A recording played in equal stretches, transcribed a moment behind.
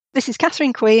this is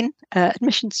Catherine Queen,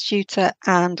 admissions tutor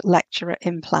and lecturer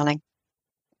in planning.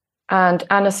 And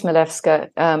Anna Smielewska,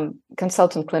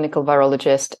 consultant clinical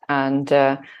virologist and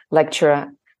lecturer.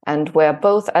 And we're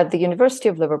both at the University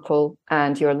of Liverpool,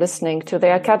 and you're listening to the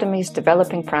Academy's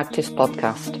Developing Practice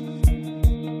podcast.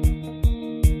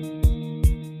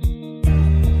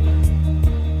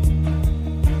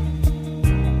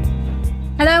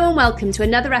 Hello and welcome to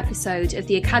another episode of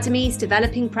the Academy's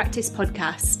Developing Practice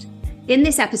podcast. In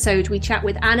this episode, we chat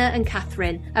with Anna and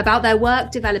Catherine about their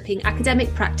work developing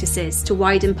academic practices to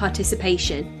widen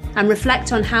participation and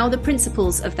reflect on how the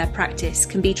principles of their practice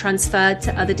can be transferred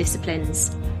to other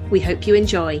disciplines. We hope you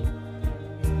enjoy.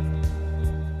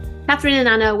 Catherine and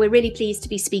Anna, we're really pleased to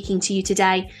be speaking to you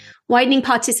today. Widening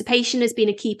participation has been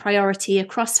a key priority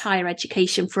across higher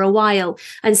education for a while,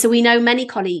 and so we know many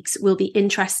colleagues will be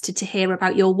interested to hear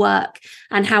about your work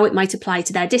and how it might apply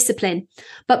to their discipline.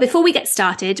 But before we get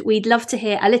started, we'd love to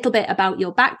hear a little bit about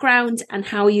your background and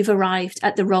how you've arrived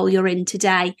at the role you're in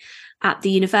today at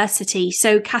the university.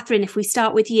 So, Catherine, if we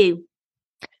start with you.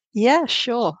 Yeah,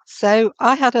 sure. So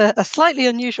I had a slightly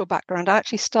unusual background. I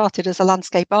actually started as a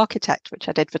landscape architect, which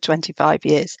I did for 25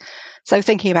 years. So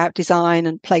thinking about design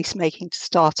and placemaking to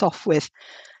start off with.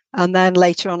 And then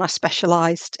later on, I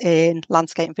specialised in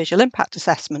landscape and visual impact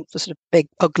assessment for sort of big,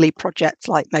 ugly projects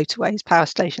like motorways, power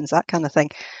stations, that kind of thing.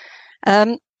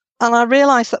 And I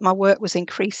realised that my work was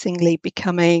increasingly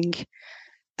becoming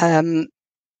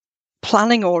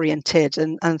planning oriented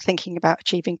and thinking about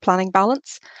achieving planning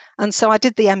balance. And so I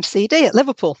did the MCD at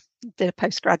Liverpool, did a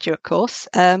postgraduate course,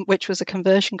 which was a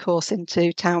conversion course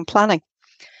into town planning.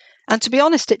 And to be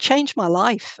honest, it changed my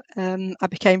life. I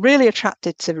became really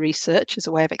attracted to research as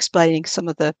a way of explaining some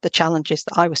of the challenges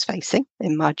that I was facing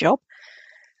in my job.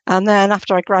 And then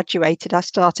after I graduated, I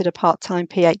started a part-time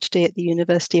PhD at the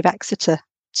University of Exeter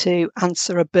to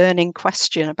answer a burning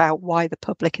question about why the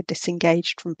public are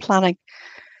disengaged from planning.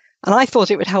 And I thought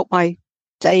it would help my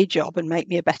day job and make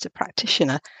me a better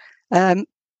practitioner.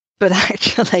 But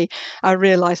actually, I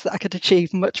realised that I could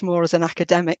achieve much more as an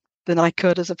academic than I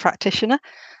could as a practitioner.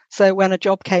 So when a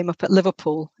job came up at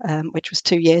Liverpool, which was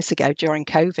 2 years ago during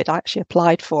COVID, I actually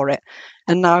applied for it.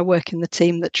 And now I work in the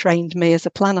team that trained me as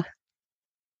a planner.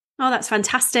 Oh, that's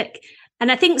fantastic.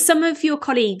 And I think some of your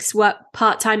colleagues work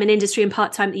part-time in industry and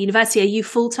part-time at the university. Are you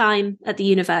full-time at the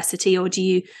university, or do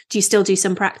you still do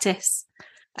some practice?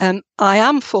 I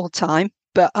am full-time,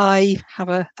 but I have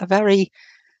a very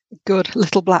good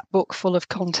little black book full of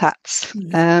contacts.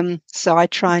 So I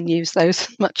try and use those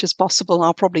as much as possible.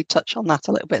 I'll probably touch on that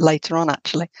a little bit later on,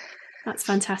 actually. That's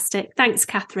fantastic. Thanks,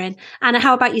 Catherine. Anna,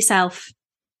 how about yourself?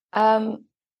 Hi,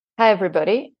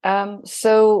 everybody.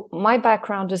 So my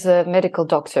background is a medical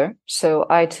doctor. So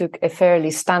I took a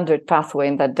fairly standard pathway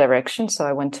in that direction. So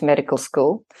I went to medical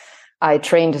school. I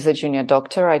trained as a junior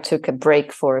doctor. I took a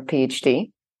break for a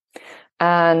PhD.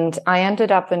 And I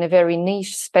ended up in a very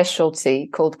niche specialty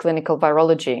called clinical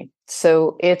virology.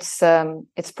 So it's something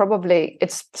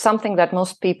that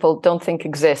most people don't think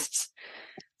exists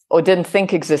or didn't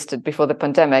think existed before the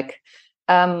pandemic.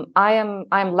 I'm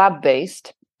lab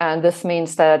based, and this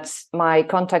means that my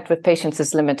contact with patients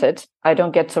is limited. I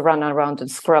don't get to run around in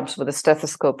scrubs with a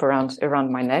stethoscope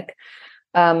around my neck.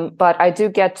 But I do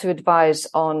get to advise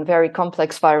on very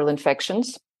complex viral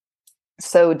infections.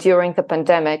 So during the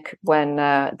pandemic, when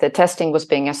the testing was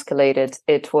being escalated,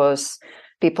 it was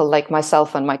people like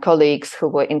myself and my colleagues who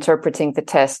were interpreting the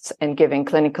tests and giving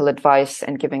clinical advice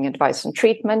and giving advice on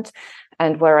treatment.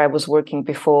 And where I was working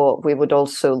before, we would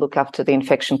also look after the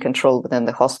infection control within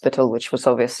the hospital, which was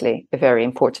obviously a very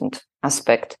important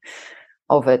aspect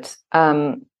of it.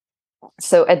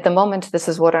 So at the moment, this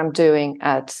is what I'm doing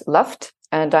at Luft.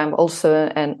 And I'm also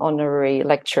an honorary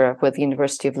lecturer with the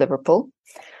University of Liverpool.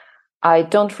 I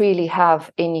don't really have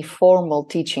any formal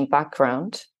teaching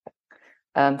background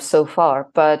so far,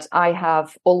 but I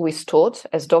have always taught.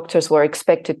 As doctors, we're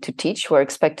expected to teach, we're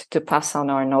expected to pass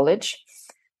on our knowledge.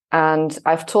 And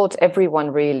I've taught everyone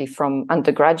really, from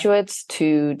undergraduates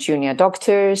to junior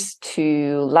doctors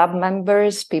to lab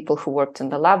members, people who worked in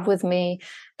the lab with me,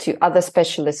 to other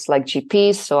specialists like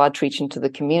GPs, so outreach into the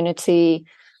community,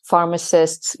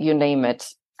 pharmacists, you name it.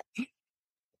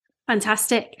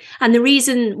 Fantastic. And the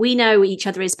reason we know each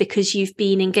other is because you've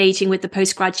been engaging with the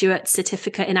postgraduate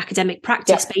certificate in academic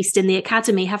practice based in the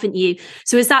academy, haven't you?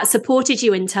 So has that supported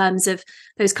you in terms of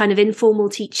those kind of informal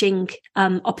teaching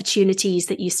opportunities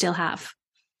that you still have?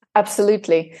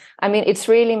 Absolutely. I mean, it's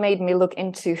really made me look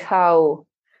into how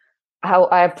how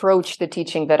I approach the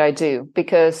teaching that I do,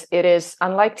 because it is,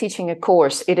 unlike teaching a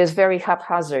course, it is very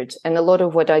haphazard, and a lot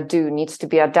of what I do needs to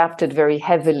be adapted very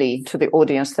heavily to the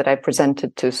audience that I present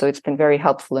it to. So it's been very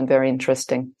helpful and very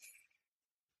interesting.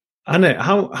 Anna,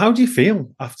 how do you feel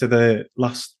after the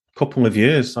last couple of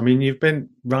years? I mean, you've been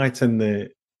right in the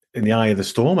eye of the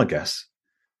storm, I guess.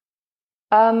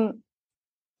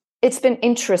 It's been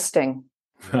interesting.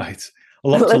 Right. A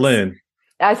lot to learn.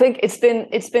 I think it's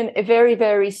been a very,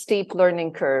 very steep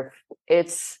learning curve.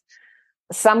 It's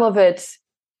some of it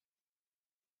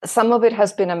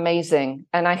has been amazing,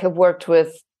 and I have worked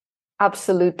with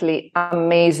absolutely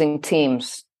amazing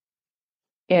teams.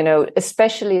 You know,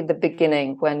 especially at the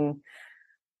beginning, when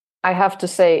I have to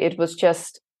say it was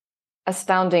just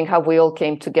astounding how we all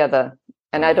came together,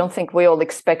 and I don't think we all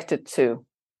expected to.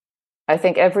 I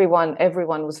think everyone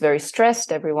was very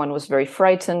stressed, everyone was very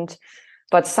frightened,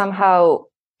 but somehow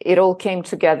it all came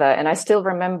together. And I still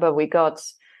remember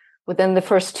within the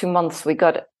first 2 months, we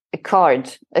got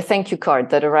a thank you card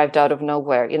that arrived out of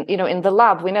nowhere. In the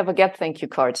lab, we never get thank you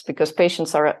cards because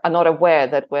patients are not aware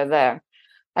that we're there.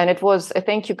 And it was a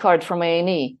thank you card from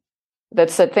A&E that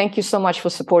said, "Thank you so much for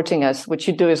supporting us. What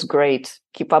you do is great.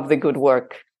 Keep up the good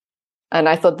work." And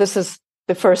I thought, this is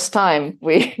the first time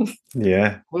we've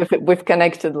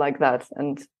connected like that.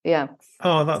 And yeah.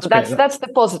 Oh, that's that's the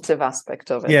positive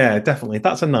aspect of it. Yeah, definitely.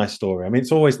 That's a nice story. I mean,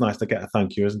 it's always nice to get a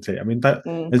thank you, isn't it? I mean,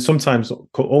 and sometimes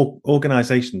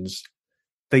organizations,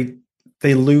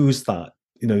 they lose that.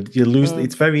 You lose.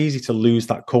 It's very easy to lose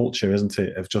that culture, isn't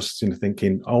it? Of just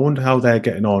thinking, I wonder how they're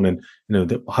getting on, and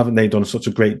haven't they done such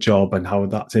a great job, and how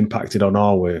that's impacted on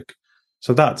our work.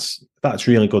 So that's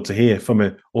really good to hear from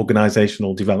an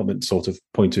organizational development sort of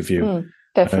point of view.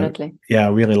 Definitely. Yeah, I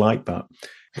really like that.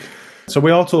 So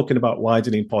we are talking about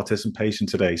widening participation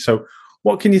today. So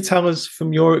what can you tell us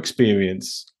from your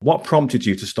experience? What prompted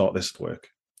you to start this work?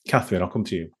 Catherine, I'll come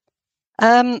to you.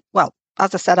 Well,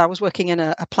 as I said, I was working in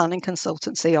a planning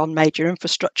consultancy on major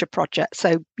infrastructure projects.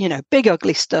 So, big,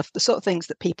 ugly stuff, the sort of things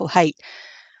that people hate.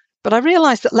 But I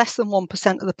realised that less than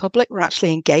 1% of the public were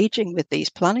actually engaging with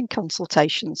these planning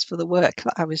consultations for the work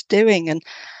that I was doing. And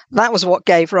that was what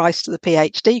gave rise to the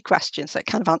PhD question. So it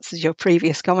kind of answers your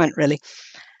previous comment, really.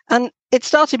 And it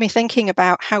started me thinking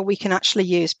about how we can actually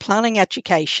use planning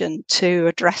education to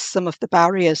address some of the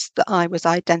barriers that I was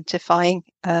identifying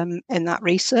in that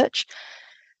research.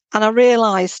 And I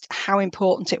realised how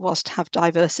important it was to have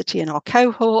diversity in our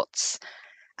cohorts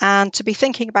and to be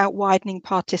thinking about widening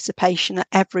participation at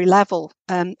every level.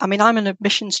 I'm an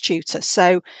admissions tutor,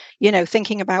 so,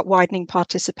 thinking about widening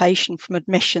participation from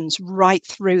admissions right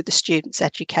through the student's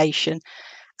education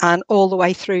and all the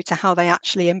way through to how they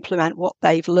actually implement what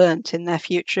they've learnt in their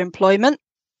future employment.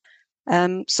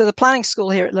 So the planning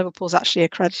school here at Liverpool is actually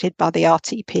accredited by the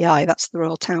RTPI, that's the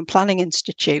Royal Town Planning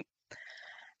Institute.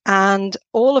 And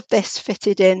all of this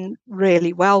fitted in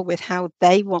really well with how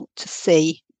they want to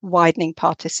see widening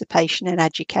participation in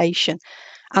education.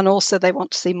 And also they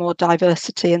want to see more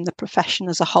diversity in the profession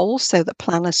as a whole so that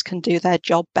planners can do their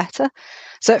job better.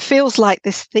 So it feels like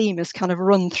this theme has kind of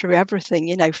run through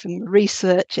everything, from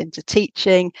research into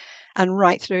teaching and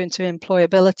right through into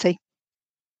employability.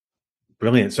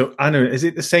 Brilliant. So Anna, is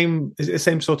it the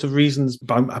same sort of reasons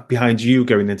behind you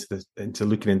going into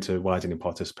looking into widening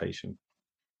participation?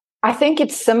 I think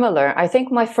it's similar. I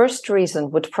think my first reason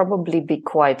would probably be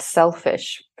quite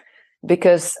selfish,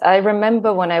 because I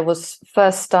remember when I was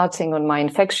first starting on my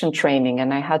infection training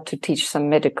and I had to teach some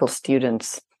medical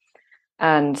students.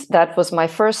 And that was my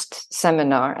first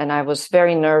seminar and I was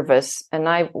very nervous. And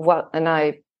I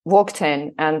walked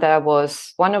in and there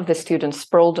was one of the students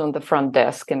sprawled on the front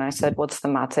desk and I said, "What's the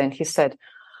matter?" And he said,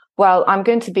 "Well, I'm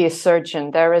going to be a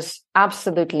surgeon. There is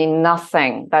absolutely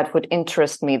nothing that would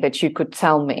interest me that you could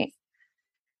tell me."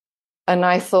 And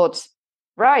I thought,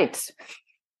 right,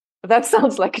 that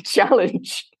sounds like a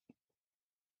challenge.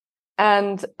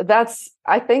 And that's,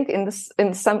 I think,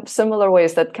 in some similar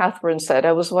ways that Catherine said,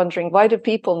 I was wondering, why do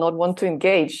people not want to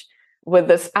engage with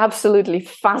this absolutely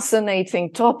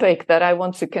fascinating topic that I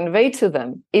want to convey to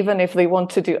them, even if they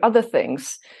want to do other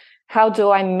things? How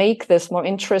do I make this more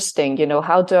interesting?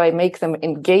 How do I make them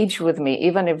engage with me,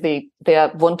 even if they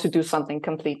want to do something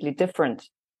completely different?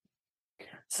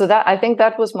 So that, I think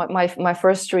that was my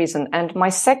first reason. And my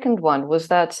second one was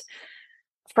that,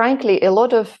 frankly, a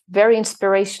lot of very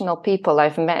inspirational people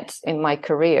I've met in my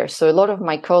career, so a lot of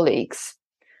my colleagues,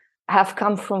 have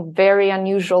come from very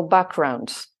unusual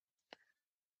backgrounds.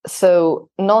 So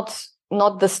not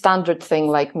the standard thing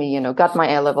like me, got my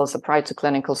A-levels, applied to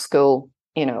clinical school,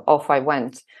 off I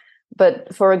went.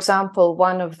 But for example,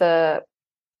 one of the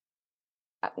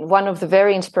one of the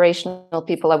very inspirational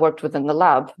people I worked with in the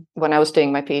lab when I was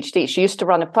doing my PhD, she used to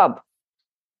run a pub.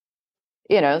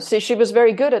 So she was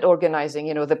very good at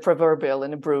organizing, the proverbial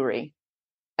in a brewery.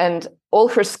 And all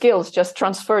her skills just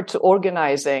transferred to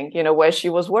organizing, where she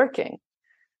was working.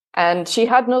 And she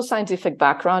had no scientific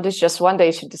background. It's just one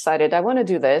day she decided, I want to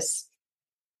do this.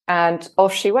 And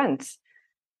off she went.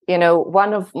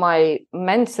 One of my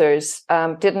mentors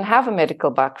didn't have a medical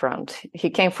background. He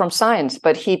came from science,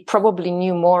 but he probably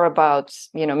knew more about,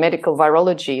 medical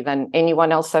virology than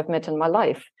anyone else I've met in my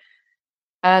life.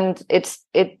 And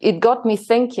it got me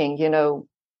thinking,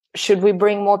 should we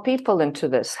bring more people into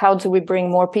this? How do we bring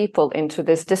more people into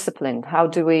this discipline? How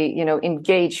do we,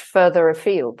 engage further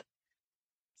afield?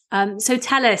 So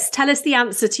tell us the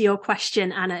answer to your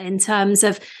question, Anna, in terms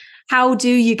of how do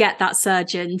you get that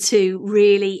surgeon to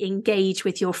really engage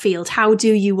with your field? How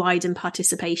do you widen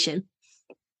participation?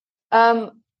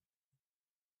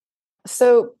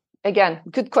 So again,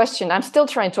 good question. I'm still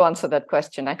trying to answer that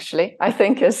question, actually, I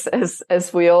think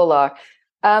as we all are.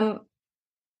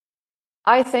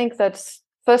 I think that,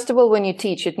 first of all, when you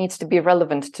teach, it needs to be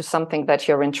relevant to something that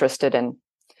you're interested in.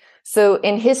 So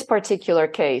in his particular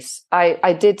case,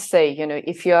 I did say,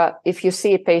 if you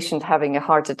see a patient having a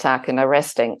heart attack and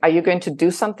arresting, are you going to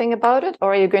do something about it,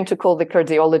 or are you going to call the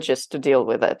cardiologist to deal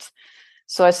with it?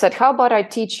 So I said, how about I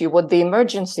teach you what the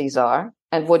emergencies are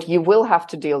and what you will have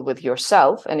to deal with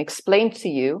yourself, and explain to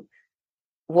you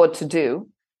what to do.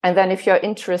 And then if you're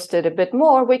interested a bit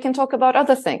more, we can talk about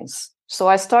other things. So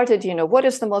I started, what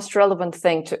is the most relevant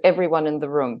thing to everyone in the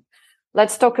room?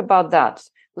 Let's talk about that.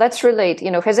 Let's relate,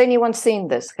 has anyone seen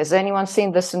this? Has anyone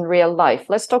seen this in real life?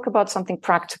 Let's talk about something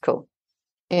practical.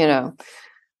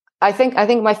 I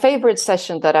think my favorite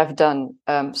session that I've done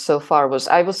so far was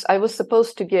I was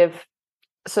supposed to give.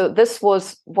 So this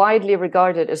was widely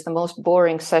regarded as the most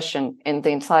boring session in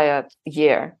the entire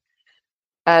year.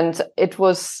 And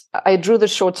I drew the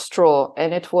short straw,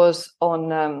 and it was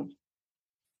on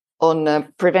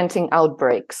preventing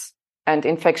outbreaks and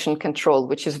infection control,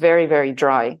 which is very, very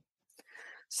dry.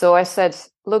 So I said,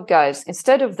 look, guys,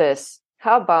 instead of this,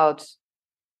 how about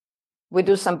we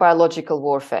do some biological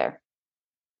warfare?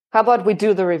 How about we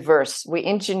do the reverse? We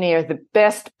engineer the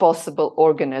best possible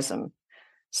organism.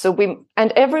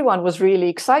 And everyone was really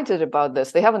excited about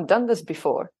this. They haven't done this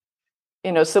before.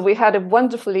 So we had a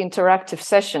wonderfully interactive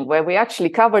session where we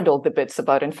actually covered all the bits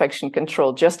about infection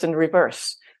control, just in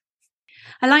reverse.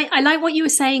 I like what you were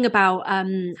saying about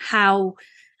how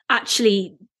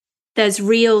actually there's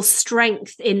real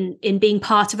strength in being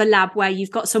part of a lab where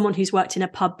you've got someone who's worked in a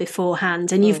pub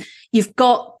beforehand, and you've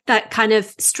got that kind of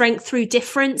strength through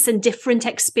difference and different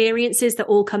experiences that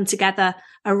all come together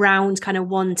around kind of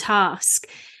one task.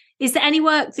 Is there any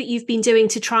work that you've been doing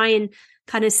to try and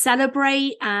kind of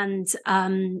celebrate and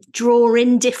draw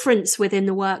in difference within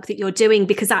the work that you're doing,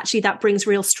 because actually that brings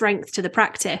real strength to the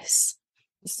practice?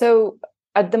 So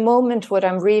at the moment, what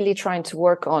I'm really trying to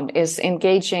work on is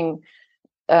engaging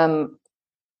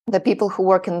the people who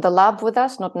work in the lab with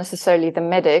us, not necessarily the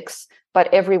medics,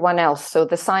 but everyone else. So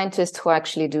the scientists who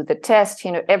actually do the test,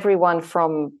 everyone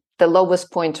from the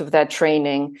lowest point of their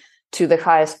training to the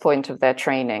highest point of their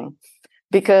training,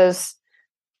 because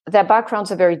their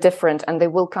backgrounds are very different and they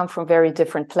will come from very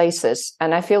different places.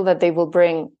 And I feel that they will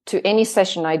bring to any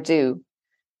session I do,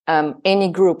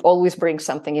 any group always brings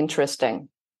something interesting.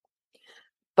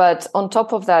 But on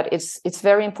top of that, it's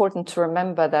very important to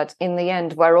remember that in the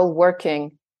end, we're all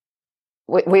working.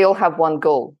 We all have one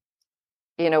goal.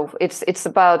 It's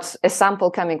about a sample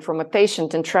coming from a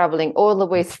patient and traveling all the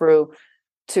way through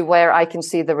to where I can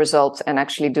see the results and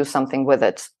actually do something with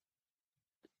it.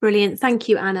 Brilliant. Thank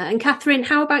you, Anna. And Catherine,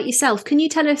 how about yourself? Can you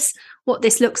tell us what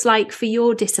this looks like for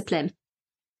your discipline?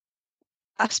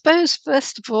 I suppose,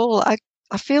 first of all,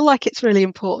 I feel like it's really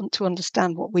important to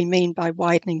understand what we mean by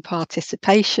widening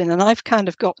participation. And I've kind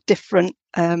of got different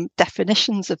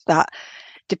definitions of that,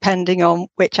 depending on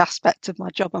which aspect of my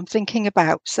job I'm thinking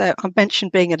about. So I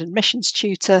mentioned being an admissions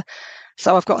tutor.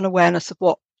 So I've got an awareness of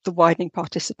what the widening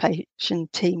participation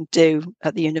team do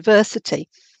at the university.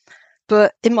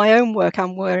 But in my own work,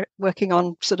 I'm working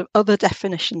on sort of other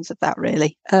definitions of that,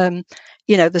 really.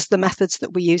 There's the methods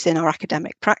that we use in our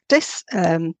academic practice.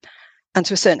 And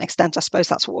to a certain extent, I suppose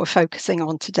that's what we're focusing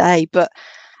on today. But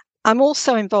I'm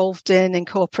also involved in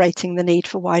incorporating the need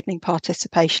for widening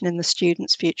participation in the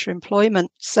students' future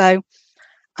employment. So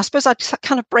I suppose I just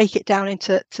kind of break it down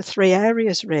into three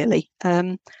areas, really.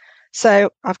 So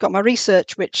I've got my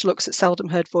research, which looks at seldom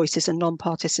heard voices and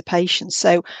non-participation.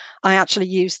 So I actually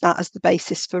use that as the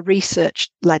basis for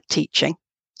research-led teaching,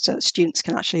 so that students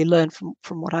can actually learn from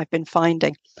what I've been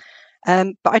finding.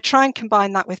 But I try and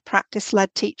combine that with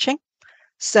practice-led teaching.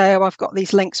 So I've got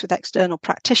these links with external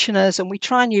practitioners, and we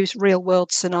try and use real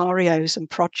world scenarios and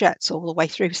projects all the way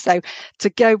through. So to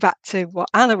go back to what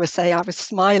Anna was saying, I was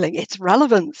smiling. It's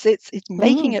relevance. It's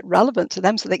making it relevant to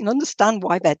them so they can understand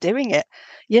why they're doing it,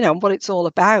 and what it's all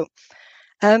about.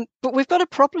 But we've got a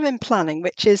problem in planning,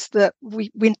 which is that we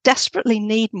desperately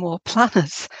need more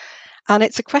planners. And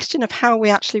it's a question of how we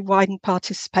actually widen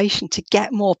participation to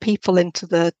get more people into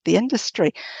the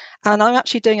industry. And I'm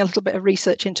actually doing a little bit of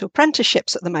research into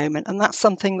apprenticeships at the moment. And that's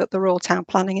something that the Royal Town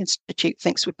Planning Institute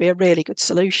thinks would be a really good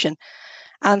solution.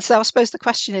 And so I suppose the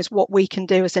question is what we can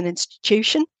do as an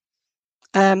institution.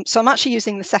 So I'm actually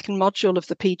using the second module of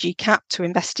the PG CAP to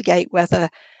investigate whether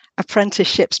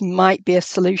apprenticeships might be a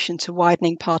solution to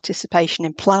widening participation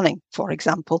in planning, for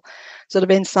example, sort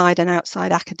of inside and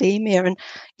outside academia. And,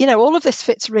 all of this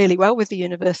fits really well with the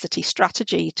University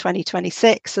Strategy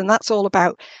 2026. And that's all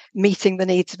about meeting the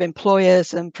needs of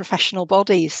employers and professional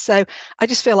bodies. So I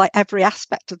just feel like every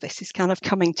aspect of this is kind of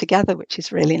coming together, which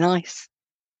is really nice.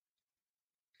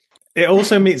 It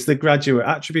also meets the graduate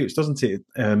attributes, doesn't it?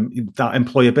 That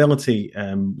employability,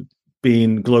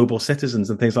 being global citizens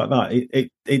and things like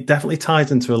that. It definitely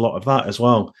ties into a lot of that as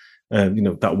well.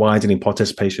 That widening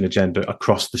participation agenda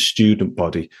across the student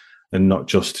body, and not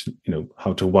just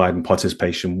how to widen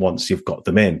participation once you've got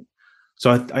them in.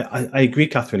 So I agree,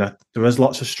 Catherine. There is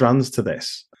lots of strands to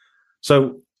this.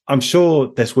 So I'm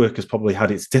sure this work has probably had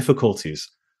its difficulties.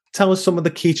 Tell us some of the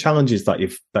key challenges that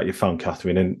you've found,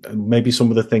 Catherine, and maybe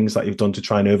some of the things that you've done to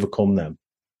try and overcome them.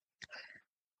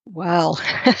 Well,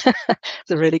 it's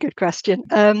a really good question.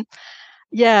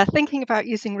 Thinking about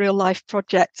using real life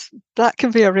projects, that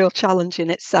can be a real challenge in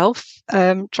itself.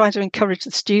 Trying to encourage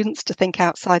the students to think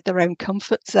outside their own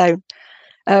comfort zone.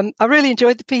 I really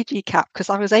enjoyed the PG CAP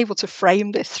because I was able to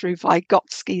frame this through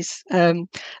Vygotsky's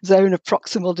zone of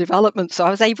proximal development. So I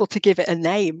was able to give it a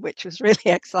name, which was really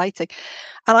exciting.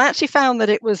 And I actually found that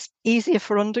it was easier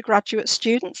for undergraduate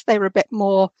students. They were a bit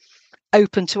more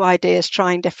open to ideas,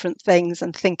 trying different things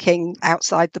and thinking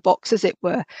outside the box, as it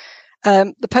were.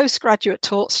 The postgraduate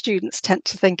taught students tend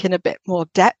to think in a bit more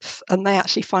depth, and they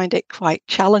actually find it quite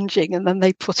challenging, and then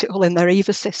they put it all in their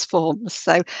EVASIS forms.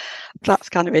 So that's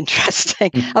kind of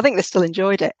interesting. I think they still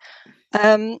enjoyed it.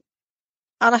 And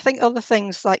I think other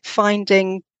things like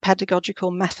finding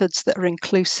pedagogical methods that are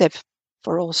inclusive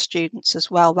for all students as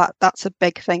well, that's a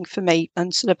big thing for me.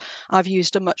 And sort of I've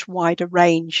used a much wider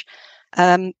range.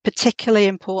 Particularly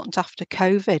important after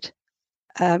COVID.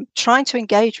 Trying to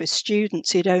engage with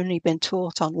students who'd only been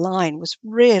taught online was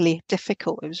really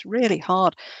difficult. It was really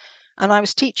hard. And I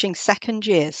was teaching second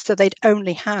years, so they'd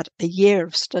only had a year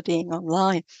of studying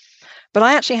online. But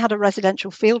I actually had a residential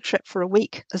field trip for a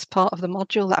week as part of the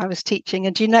module that I was teaching.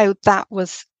 And that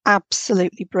was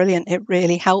absolutely brilliant. It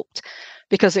really helped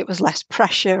because it was less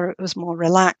pressure. It was more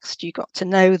relaxed. You got to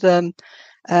know them.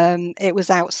 It was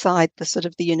outside the sort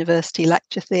of the university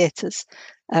lecture theatres.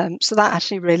 So that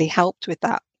actually really helped with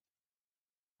that.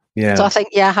 Yeah. So I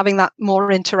think, having that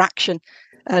more interaction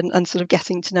and sort of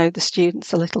getting to know the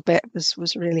students a little bit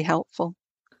was really helpful.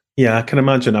 Yeah, I can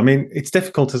imagine. I mean, it's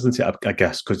difficult, isn't it? I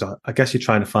guess, because I guess you're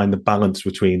trying to find the balance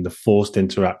between the forced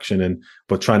interaction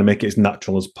but trying to make it as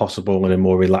natural as possible in a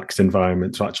more relaxed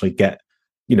environment to actually get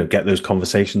those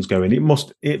conversations going.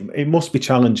 It must be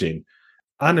challenging.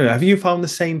 Anna, have you found the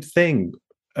same thing?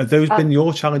 Have those been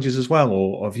your challenges as well,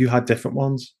 or have you had different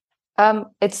ones?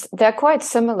 They're quite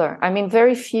similar. I mean,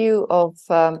 very few of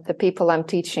the people I'm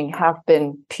teaching have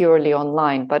been purely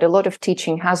online, but a lot of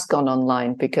teaching has gone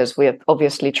online because we're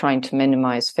obviously trying to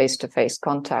minimize face-to-face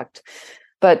contact.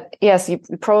 But yes, you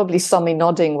probably saw me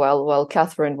nodding while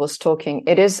Catherine was talking.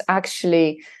 It is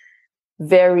actually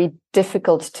very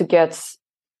difficult to get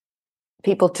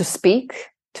people to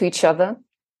speak to each other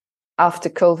after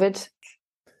COVID.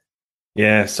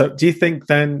 Yeah. So do you think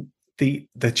then the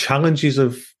challenges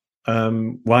of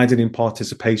widening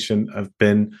participation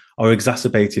are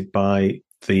exacerbated by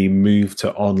the move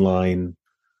to online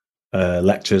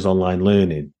lectures, online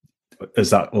learning? Is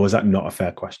that not a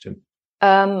fair question?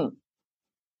 I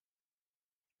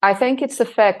think it's a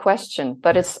fair question,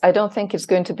 but I don't think it's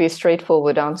going to be a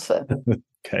straightforward answer.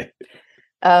 Okay.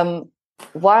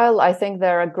 While I think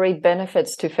there are great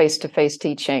benefits to face-to-face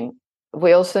teaching,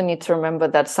 we also need to remember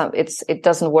that it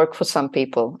doesn't work for some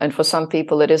people. And for some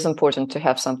people, it is important to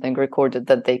have something recorded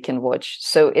that they can watch.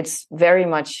 So it's very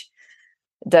much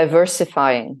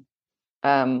diversifying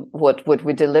what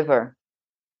we deliver,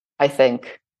 I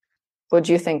think. What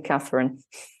do you think, Catherine?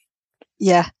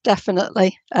 Yeah,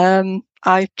 definitely.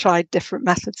 I tried different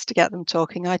methods to get them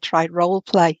talking. I tried role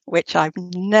play, which I've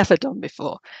never done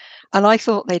before, and I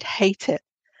thought they'd hate it.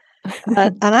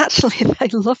 And actually, they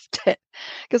loved it,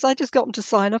 because I just got them to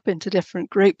sign up into different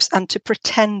groups and to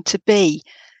pretend to be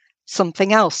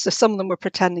something else. So some of them were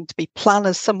pretending to be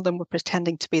planners, some of them were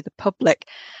pretending to be the public,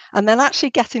 and then actually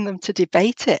getting them to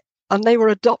debate it. And they were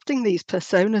adopting these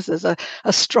personas as a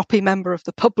stroppy member of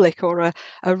the public, or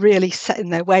a really set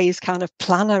in their ways kind of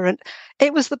planner. And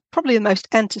it was probably the most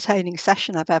entertaining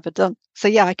session I've ever done. So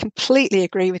yeah, I completely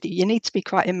agree with you. You need to be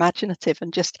quite imaginative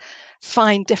and just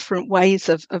find different ways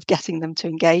of getting them to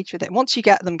engage with it. Once you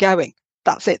get them going,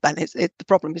 that's it then. The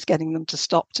problem is getting them to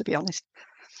stop, to be honest.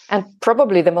 And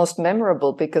probably the most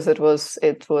memorable, because it was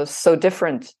so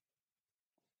different.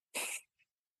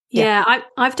 Yeah,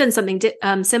 I've done something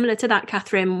similar to that,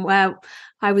 Catherine, where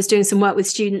I was doing some work with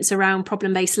students around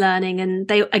problem-based learning, and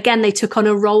they took on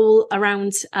a role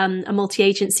around a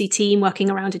multi-agency team working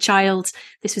around a child.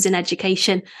 This was in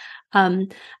education,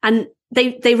 and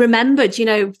they remembered,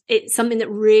 it's something that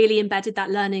really embedded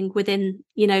that learning within,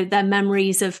 their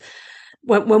memories of.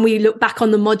 When we look back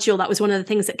on the module, that was one of the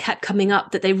things that kept coming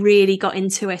up, that they really got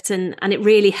into it, and it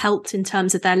really helped in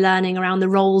terms of their learning around the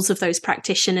roles of those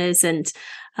practitioners. And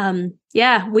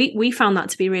we found that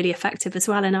to be really effective as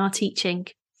well in our teaching.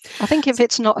 I think if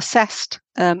it's not assessed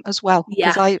as well,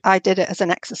 because I did it as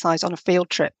an exercise on a field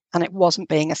trip, and it wasn't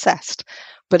being assessed,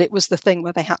 but it was the thing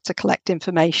where they had to collect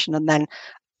information and then,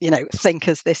 think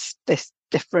as this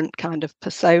different kind of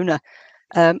persona.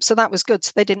 So that was good.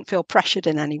 So they didn't feel pressured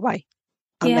in any way.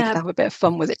 And they could have a bit of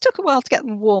fun with it. It took a while to get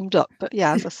them warmed up, but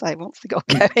yeah, as I say, once they got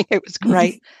going, it was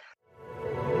great.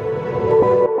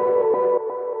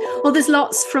 Well, there's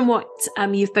lots from what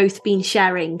you've both been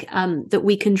sharing that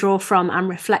we can draw from and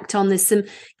reflect on. There's some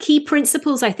key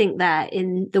principles, I think, there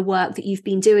in the work that you've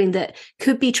been doing that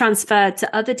could be transferred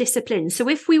to other disciplines. So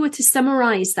if we were to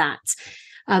summarize that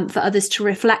for others to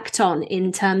reflect on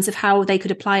in terms of how they could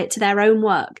apply it to their own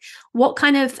work,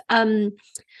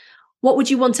 what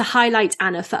would you want to highlight,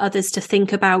 Anna, for others to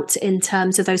think about in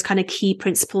terms of those kind of key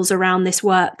principles around this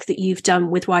work that you've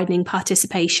done with widening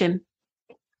participation?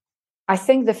 I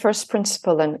think the first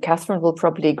principle, and Catherine will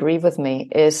probably agree with me,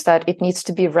 is that it needs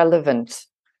to be relevant.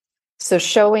 So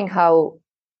showing how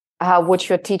what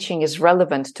you're teaching is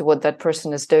relevant to what that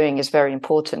person is doing is very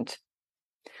important.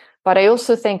 But I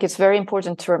also think it's very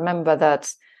important to remember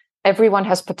that everyone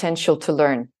has potential to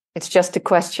learn. It's just a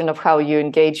question of how you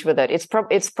engage with it. It's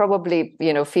probably,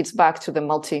 feeds back to the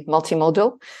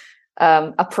multimodal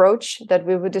approach that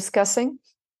we were discussing.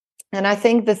 And I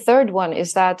think the third one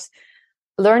is that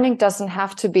learning doesn't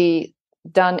have to be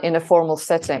done in a formal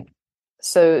setting.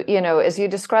 So, as you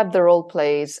described the role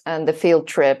plays and the field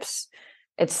trips,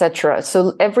 etc.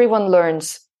 So everyone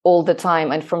learns all the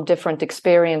time and from different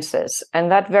experiences. And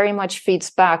that very much feeds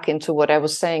back into what I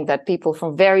was saying, that people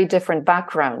from very different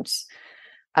backgrounds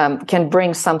can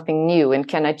bring something new and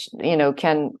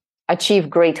can achieve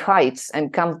great heights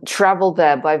and travel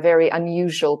there by very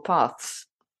unusual paths.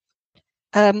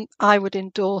 I would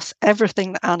endorse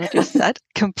everything that Anna just said.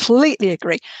 Completely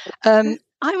agree. I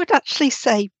would actually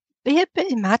say be a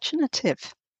bit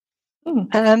imaginative.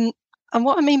 And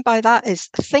what I mean by that is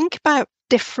think about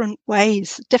different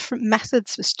ways, different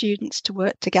methods for students to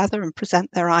work together and present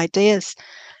their ideas.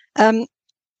 I'm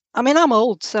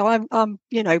old, so I'm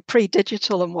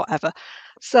pre-digital and whatever.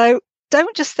 So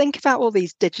don't just think about all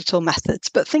these digital methods,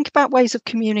 but think about ways of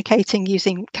communicating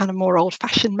using kind of more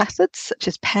old-fashioned methods, such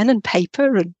as pen and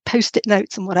paper and post-it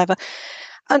notes and whatever.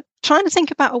 And trying to think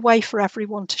about a way for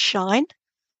everyone to shine,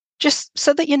 just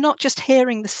so that you're not just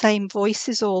hearing the same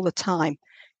voices all the time.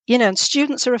 And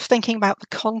students are thinking about the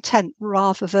content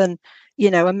rather than,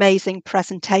 amazing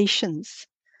presentations.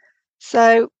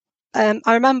 So I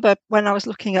remember when I was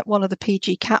looking at one of the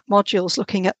PG CAP modules,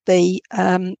 looking at the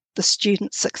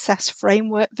student success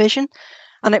framework vision,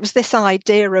 and it was this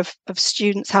idea of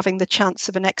students having the chance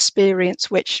of an experience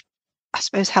which I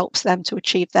suppose helps them to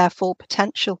achieve their full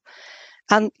potential.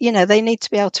 And they need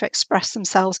to be able to express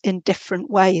themselves in different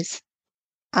ways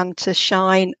and to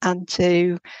shine and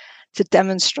to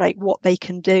demonstrate what they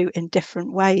can do in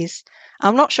different ways.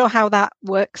 I'm not sure how that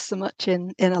works so much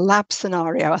in a lab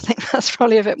scenario. I think that's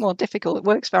probably a bit more difficult. It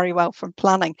works very well from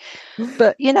planning.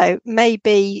 But,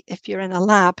 maybe if you're in a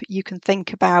lab, you can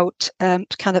think about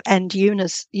kind of end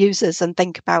users and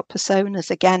think about personas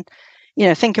again.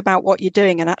 Think about what you're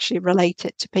doing and actually relate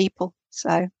it to people.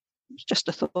 So it's just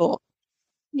a thought.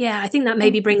 Yeah, I think that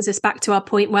maybe brings us back to our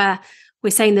point where we're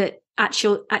saying that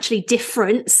actually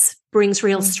difference brings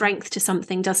real strength to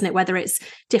something, doesn't it? Whether it's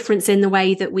difference in the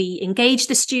way that we engage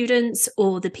the students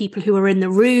or the people who are in the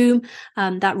room,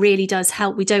 that really does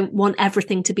help. We don't want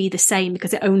everything to be the same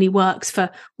because it only works for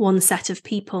one set of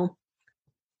people.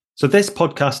 So this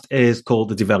podcast is called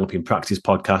the Developing Practice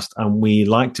Podcast, and we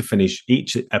like to finish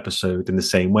each episode in the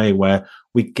same way, where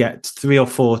we get 3 or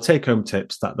 4 take-home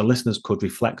tips that the listeners could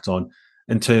reflect on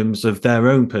in terms of their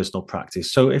own personal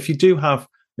practice. So if you do have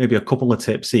maybe a couple of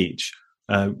tips each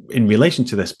in relation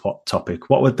to this topic,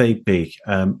 what would they be?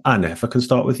 Anna, if I can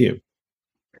start with you.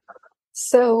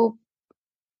 So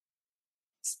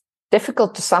it's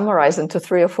difficult to summarize into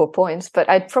 3 or 4 points, but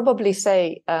I'd probably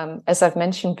say, as I've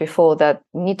mentioned before, that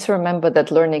you need to remember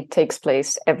that learning takes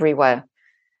place everywhere,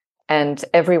 and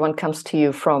everyone comes to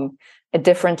you from a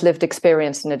different lived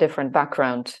experience and a different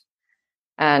background.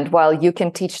 And while you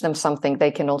can teach them something,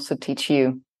 they can also teach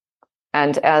you.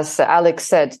 And as Alex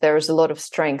said, there is a lot of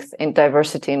strength in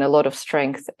diversity and a lot of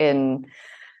strength in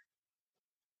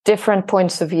different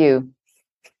points of view.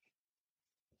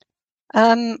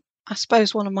 I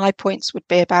suppose one of my points would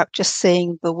be about just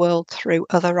seeing the world through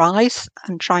other eyes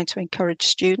and trying to encourage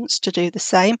students to do the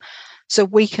same. So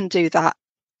we can do that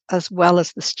as well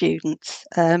as the students.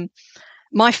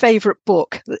 My favourite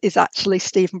book is actually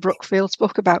Stephen Brookfield's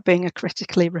book about being a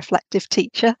critically reflective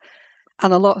teacher.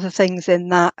 And a lot of the things in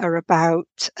that are about,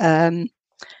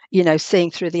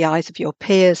 seeing through the eyes of your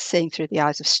peers, seeing through the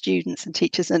eyes of students and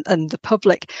teachers and the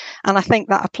public. And I think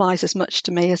that applies as much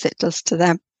to me as it does to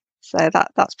them. So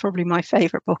that's probably my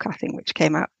favourite book, I think, which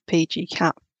came out of PG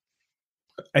Cap.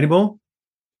 Any more?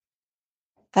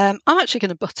 I'm actually going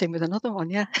to butt in with another one,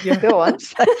 yeah. Yeah, go on.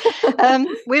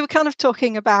 We were kind of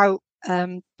talking about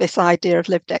this idea of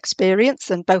lived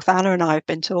experience, and both Anna and I have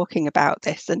been talking about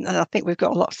this, and I think we've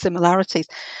got a lot of similarities.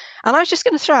 And I was just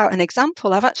going to throw out an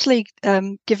example. I've actually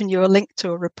given you a link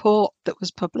to a report that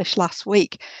was published last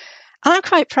week, and I'm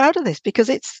quite proud of this because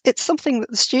it's something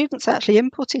that the students actually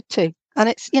inputted to, and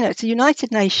it's a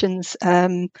United Nations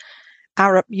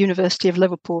Arab University of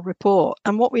Liverpool report,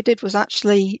 and what we did was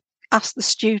actually ask the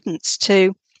students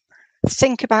to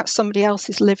think about somebody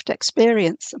else's lived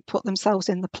experience and put themselves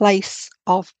in the place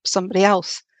of somebody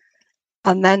else,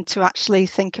 and then to actually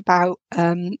think about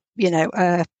an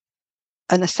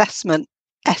assessment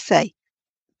essay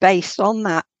based on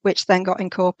that, which then got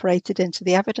incorporated into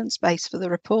the evidence base for the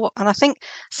report. And I think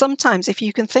sometimes if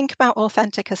you can think about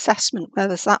authentic assessment, where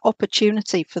there's that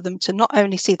opportunity for them to not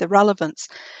only see the relevance,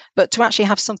 but to actually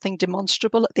have something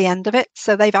demonstrable at the end of it.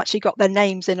 So they've actually got their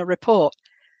names in a report.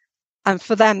 And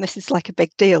for them, this is like a big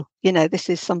deal. This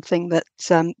is something that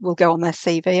will go on their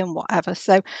CV and whatever.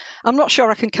 So I'm not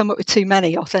sure I can come up with too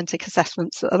many authentic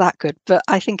assessments that are that good, but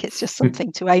I think it's just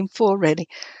something to aim for, really.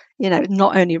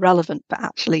 Not only relevant, but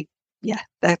actually, yeah,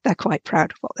 they're quite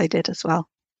proud of what they did as well.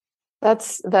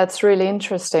 That's really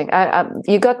interesting.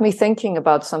 You got me thinking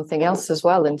about something else as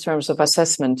well in terms of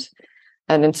assessment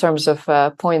and in terms of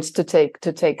points to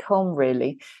take home,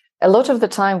 really. A lot of the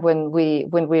time when we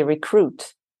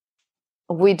recruit,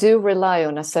 we do rely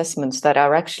on assessments that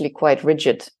are actually quite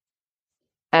rigid.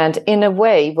 And in a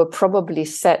way, we're probably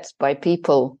set by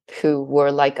people who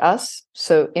were like us.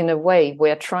 So in a way,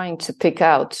 we're trying to pick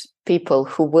out people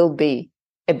who will be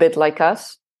a bit like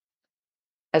us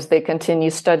as they continue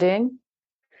studying.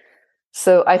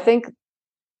 So I think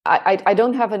I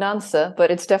don't have an answer, but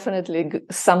it's definitely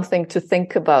something to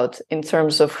think about in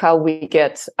terms of how we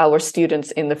get our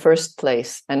students in the first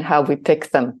place and how we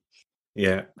pick them.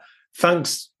 Yeah.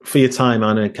 Thanks for your time,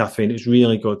 Anna and Catherine. It's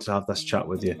really good to have this chat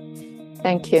with you.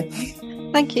 Thank you.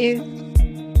 Thank you.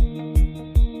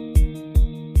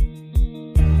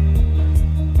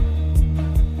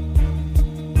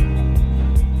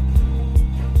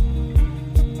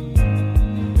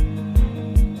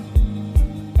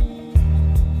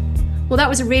 Well, that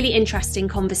was a really interesting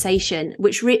conversation,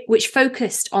 which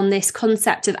focused on this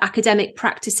concept of academic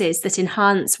practices that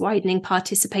enhance widening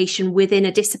participation within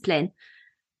a discipline.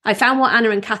 I found what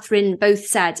Anna and Catherine both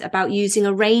said about using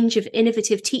a range of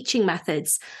innovative teaching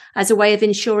methods as a way of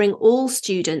ensuring all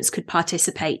students could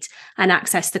participate and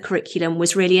access the curriculum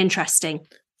was really interesting.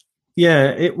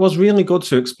 Yeah, it was really good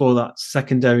to explore that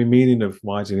secondary meaning of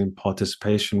widening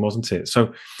participation, wasn't it?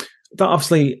 So that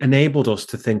obviously enabled us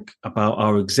to think about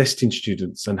our existing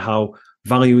students and how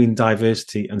valuing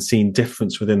diversity and seeing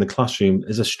difference within the classroom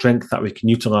is a strength that we can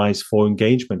utilise for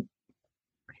engagement.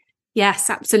 Yes,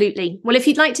 absolutely. Well, if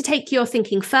you'd like to take your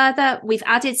thinking further, we've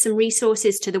added some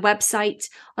resources to the website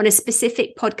on a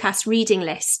specific podcast reading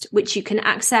list, which you can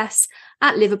access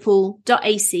at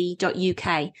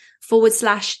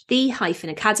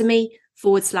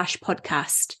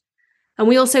liverpool.ac.uk/the-academy/podcast. And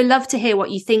we also love to hear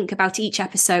what you think about each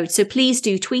episode. So please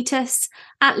do tweet us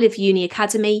at Live Uni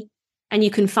Academy, and you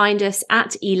can find us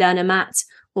at eLearnerMatt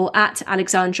or at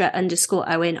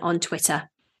Alexandra_Owen on Twitter.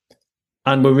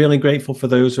 And we're really grateful for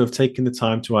those who have taken the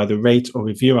time to either rate or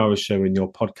review our show in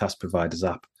your podcast provider's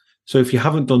app. So if you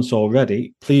haven't done so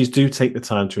already, please do take the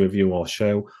time to review our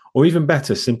show, or even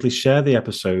better, simply share the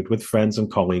episode with friends and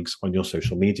colleagues on your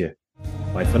social media.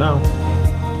 Bye for now.